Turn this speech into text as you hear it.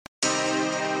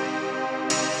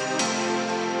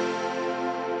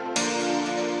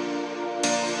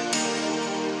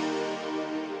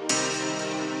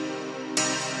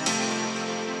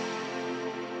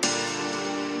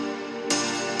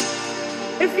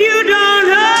If you don't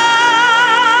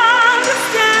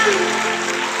understand,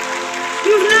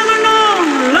 you've never known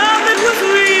love that was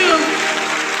real.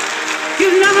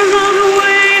 You've never known the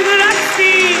way that I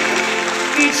feel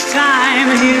each time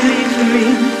he leaves me.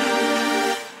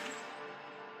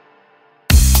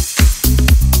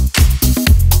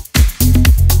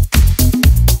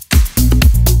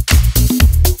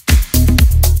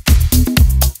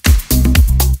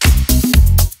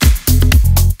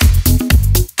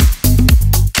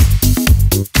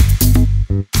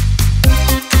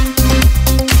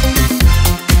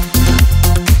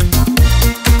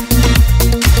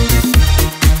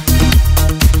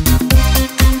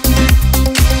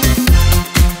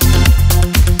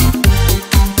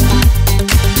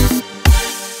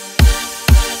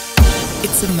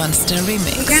 It's a MANSTA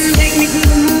remix. He can take me to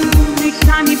the moon each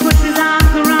time he puts his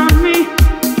arms around me.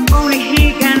 Only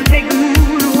he can take the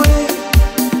moon away.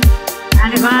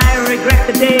 And if I regret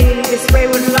the day this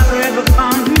wayward lover ever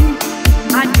found me,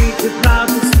 I'd be too proud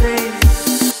to stay.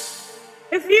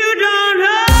 If you don't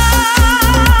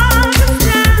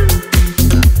understand,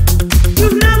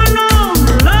 you've never known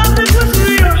love that was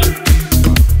real.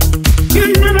 You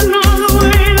never know the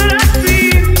way that I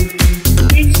feel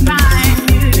each time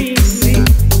you leave me.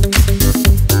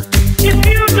 If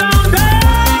you don't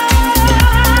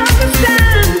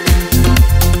understand,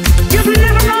 you've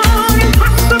never known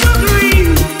impossible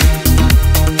dreams.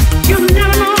 You've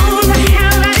never known the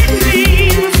hell that it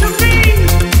means to be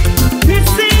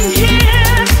missing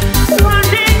here,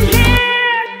 wanting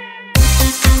here.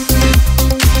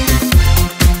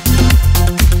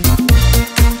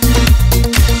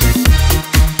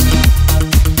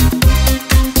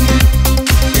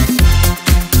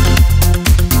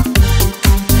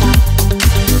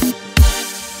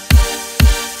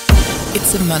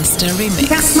 It's a MANSTA He remix.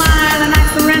 can smile and I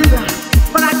surrender,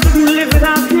 but I couldn't live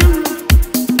without him.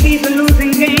 He's a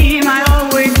losing game I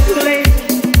always play.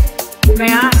 You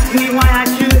may ask me why I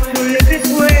choose to live this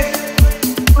way.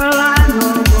 Well, I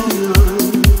know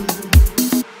none.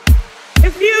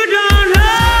 If you don't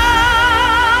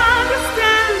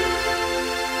understand,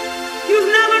 you've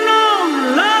never known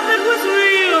love that was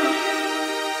real.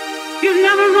 You've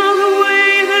never known the way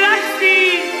that I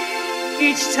feel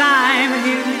each time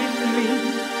he